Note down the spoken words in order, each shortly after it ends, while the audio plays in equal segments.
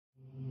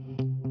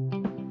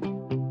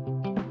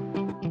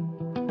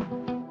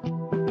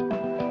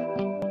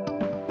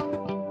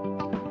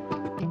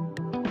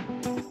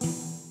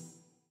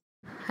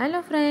Hello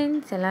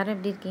friends, எல்லோரும்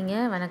எப்படி இருக்கீங்க?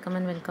 வணக்கம்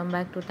and welcome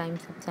back to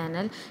times up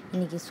channel.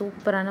 இன்றைக்கி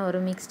சூப்பரான ஒரு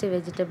மிக்ஸ்டு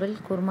வெஜிடபிள்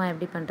குருமா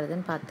எப்படி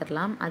பண்ணுறதுன்னு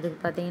பார்த்துடலாம். அதுக்கு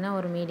பார்த்தீங்கன்னா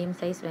ஒரு மீடியம்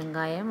சைஸ்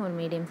வெங்காயம், ஒரு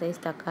மீடியம்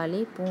சைஸ் தக்காளி,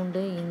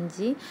 பூண்டு,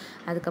 இஞ்சி,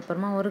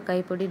 அதுக்கப்புறமா ஒரு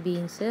கைப்பிடி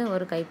பீன்ஸு,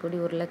 ஒரு கைப்பிடி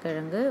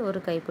உருளைக்கிழங்கு,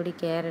 ஒரு கைப்பிடி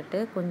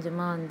கேரட்டு,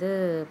 கொஞ்சமாக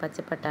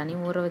பச்சை பட்டாணி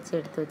ஊற வச்சு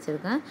எடுத்து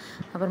வச்சுருக்கேன்.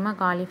 அப்புறமா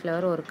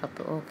காலிஃப்ளவர் ஒரு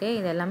கப்பு. ஓகே,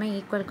 இது எல்லாமே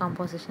ஈக்குவல்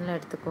காம்போசிஷனில்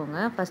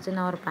எடுத்துக்கோங்க. ஃபஸ்ட்டு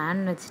நான் ஒரு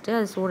பேன் வச்சுட்டு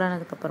அது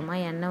சூடானதுக்கப்புறமா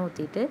எண்ணெய்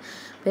ஊற்றிட்டு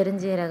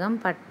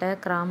பெருஞ்சீரகம், பட்டை,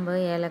 கிராம்பு,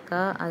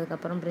 ஏலக்காய்,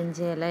 அதுக்கப்புறம்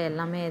பிரிஞ்சி இலை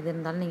எல்லாமே எது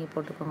இருந்தாலும் நீங்கள்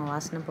போட்டுக்கோங்க,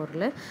 வாசனை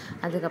பொருள்.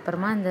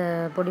 அதுக்கப்புறமா இந்த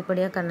பொடி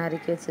பொடியாக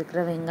நறுக்கி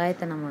வச்சுருக்கிற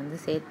வெங்காயத்தை நம்ம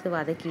சேர்த்து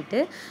வதக்கிட்டு,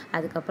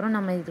 அதுக்கப்புறம்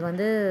நம்ம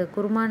இது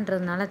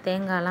குருமான்றதுனால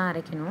தேங்காயெலாம்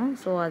அரைக்கணும்.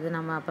 ஸோ அது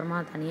நம்ம அப்புறமா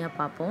தனியாக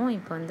பார்ப்போம்.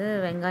 இப்போ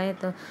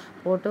வெங்காயத்தை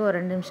போட்டு ஒரு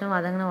 2 நிமிஷம்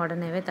வதங்கின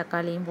உடனேவே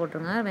தக்காளியும்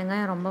போட்டுருங்க.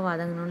 வெங்காயம் ரொம்ப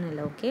வதங்கணும்னு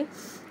இல்லை. ஓகே,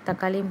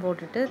 தக்காளியும்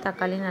போட்டுட்டு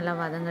தக்காளியும் நல்லா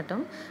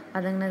வதங்கட்டும்.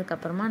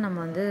 வதங்கினதுக்கப்புறமா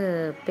நம்ம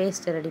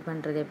பேஸ்ட்டு ரெடி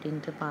பண்ணுறது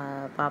எப்படின்ட்டு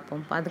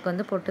பார்ப்போம்.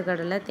 அதுக்கு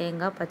பொட்டுக்கடலை,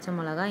 தேங்காய், பச்சை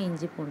மிளகாய்,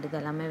 இஞ்சி, பூண்டு இது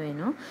எல்லாமே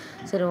வேணும்.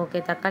 சரி,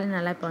 ஓகே, தக்காளி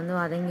நல்லா இப்போ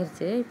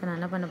வதங்கிருச்சு. இப்போ நான்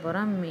என்ன பண்ண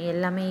போகிறேன்,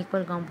 எல்லாமே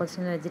ஈக்குவல்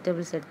காம்போசிஷன்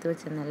வெஜிடபிள்ஸ் எடுத்து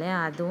வச்சுருந்தேன் இல்லையா,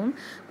 அதுவும்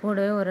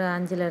கூடவே ஒரு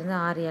 5லேருந்து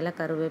 6 இலை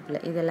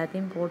கருவேப்பிலை இது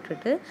எல்லாத்தையும்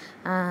போட்டுட்டு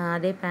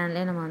அதே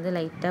பேன்லேயே நம்ம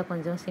லைட்டாக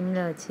கொஞ்சம்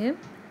சிம்மில் வச்சு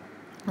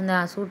அந்த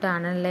சூட்டை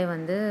அனல்லே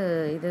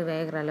இது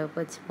வேகிற அளவுக்கு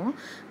வச்சுப்போம்.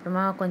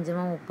 அப்புறமா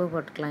கொஞ்சமாக உப்பு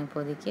போட்டுக்கலாம்.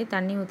 இப்போதைக்கு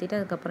தண்ணி ஊற்றிட்டு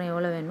அதுக்கப்புறம்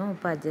எவ்வளோ வேணுமோ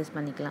உப்பு அட்ஜஸ்ட்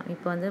பண்ணிக்கலாம்.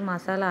 இப்போ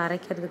மசாலா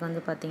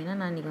அரைக்கிறதுக்கு பார்த்திங்கன்னா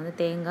நான் இன்றைக்கி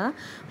தேங்காய்,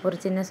 ஒரு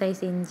சின்ன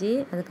சைஸ் இஞ்சி,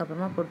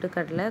 அதுக்கப்புறமா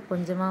பொட்டுக்கடலை,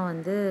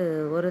 கொஞ்சமாக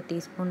ஒரு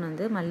டீஸ்பூன்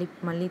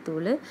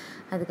மல்லித்தூள்,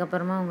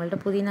 அதுக்கப்புறமா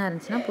உங்கள்கிட்ட புதினா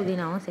இருந்துச்சுன்னா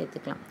புதினாவும்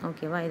சேர்த்துக்கலாம்.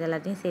 ஓகேவா, இது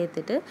எல்லாத்தையும்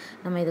சேர்த்துட்டு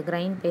நம்ம இது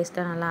கிரைண்ட்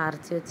பேஸ்ட்டாக நல்லா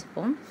அரைச்சி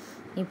வச்சுப்போம்.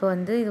 இப்போ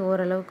இது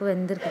ஓரளவுக்கு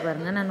வெந்திருக்கு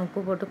பாருங்கள். நான் உப்பு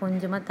போட்டு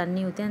கொஞ்சமாக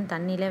தண்ணி ஊற்றி அந்த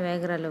தண்ணியிலே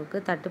வேகிற அளவுக்கு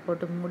தட்டு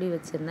போட்டு மூடி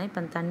வச்சுருந்தேன். இப்போ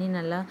அந்த தண்ணி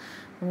நல்லா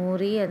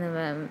ஊறி அந்த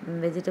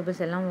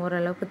வெஜிடபிள்ஸ் எல்லாம்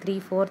ஓரளவுக்கு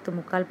 3/4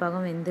 முக்கால்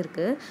பாகம்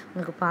வெந்திருக்கு.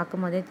 உங்களுக்கு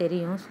பார்க்கும் போதே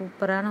தெரியும்.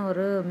 சூப்பரான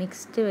ஒரு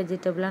மிக்ஸ்டு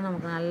வெஜிடபிளாக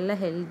நமக்கு நல்ல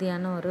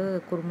ஹெல்த்தியான ஒரு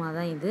குருமா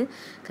தான் இது.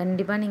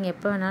 கண்டிப்பாக நீங்கள்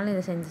எப்போ வேணாலும்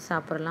இதை செஞ்சு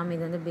சாப்பிட்றலாம்.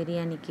 இது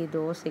பிரியாணிக்கு,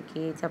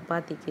 தோசைக்கு,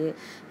 சப்பாத்திக்கு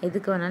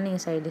எதுக்கு வேணாலும்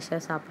நீங்கள் சைட்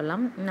டிஷ்ஷாக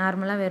சாப்பிட்லாம்.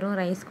 நார்மலாக வெறும்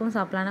ரைஸ்க்கும்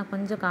சாப்பிட்லாம். ஆனால்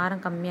கொஞ்சம்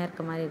காரம் கம்மியாக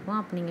இருக்க மாதிரி இருக்கும்.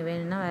 அப்போ நீங்கள்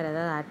வேணும்னா வேறு ஏதாவது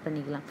ஆட்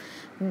பண்ணிக்கலாம்.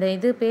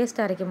 இந்த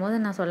பேஸ்ட் அரைக்கும் போது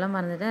நான் சொல்ல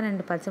மறந்துட்டேன்,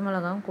 2 பச்சை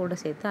மிளகாவும் கூட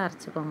சேர்த்து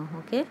அரைச்சிக்கோங்க.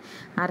 ஓகே,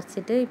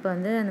 அரைச்சிட்டு இப்போ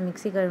அந்த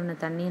மிக்ஸி கழுவின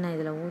தண்ணியை நான்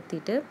இதில்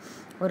ஊற்றிட்டு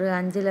ஒரு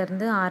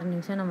 5லேருந்து 6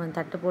 நிமிஷம் நம்ம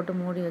தட்டு போட்டு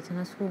மூடி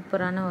வச்சோன்னா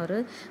சூப்பரான ஒரு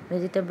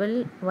வெஜிடபிள்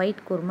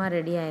ஒயிட் குருமா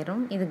ரெடி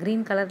ஆயிரும். இது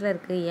க்ரீன் கலரில்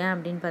இருக்குது. ஏன்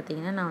அப்படின்னு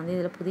பார்த்தீங்கன்னா நான்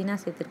இதில் புதினா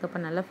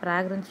சேர்த்துருக்கப்போ நல்லா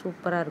ஃப்ராக்ரன்ஸ்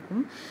சூப்பராக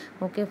இருக்கும்.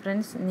 ஓகே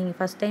ஃப்ரெண்ட்ஸ், நீங்கள்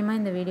ஃபஸ்ட்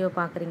டைமாக இந்த வீடியோ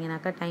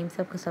பார்க்குறீங்கனாக்கா டைம்ஸ்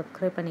அப்க்கு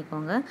சப்ஸ்கிரைப்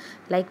பண்ணிக்கோங்க,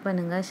 லைக்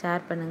பண்ணுங்கள்,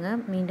 ஷேர் பண்ணுங்கள்.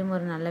 மீண்டும்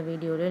ஒரு நல்ல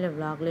வீடியோவில் இல்லை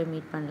vlogலையோ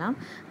மீட் பண்ணலாம்.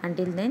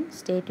 Until then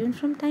stay tune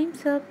from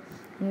times அப்.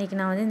 இன்றைக்கி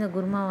நான் இந்த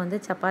குருமா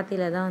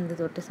சப்பாத்தியில் தான்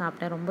தொட்டு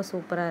சாப்பிட்டேன். ரொம்ப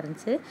சூப்பராக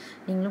இருந்துச்சு.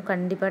 நீங்களும்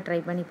கண்டிப்பாக ட்ரை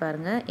பண்ணி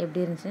பாருங்கள்.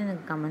 எப்படி இருந்துச்சுன்னு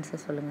எனக்கு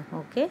கமெண்ட்ஸில் சொல்லுங்கள்.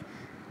 ஓகே,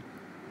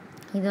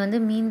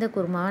 இது மீந்த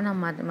குருமாவை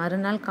நான்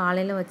மறுநாள்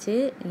காலையில் வச்சு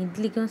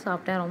இட்லிக்கும்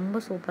சாப்பிட்டேன்.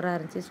 ரொம்ப சூப்பராக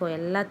இருந்துச்சு. ஸோ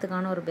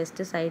எல்லாத்துக்கான ஒரு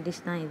பெஸ்ட்டு சைட்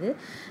டிஷ் தான் இது.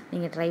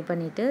 நீங்கள் ட்ரை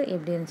பண்ணிவிட்டு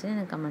எப்படி இருந்துச்சுன்னு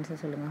எனக்கு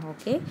கமெண்ட்ஸில் சொல்லுங்கள்.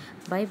 Okay,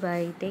 by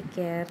by, take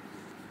care.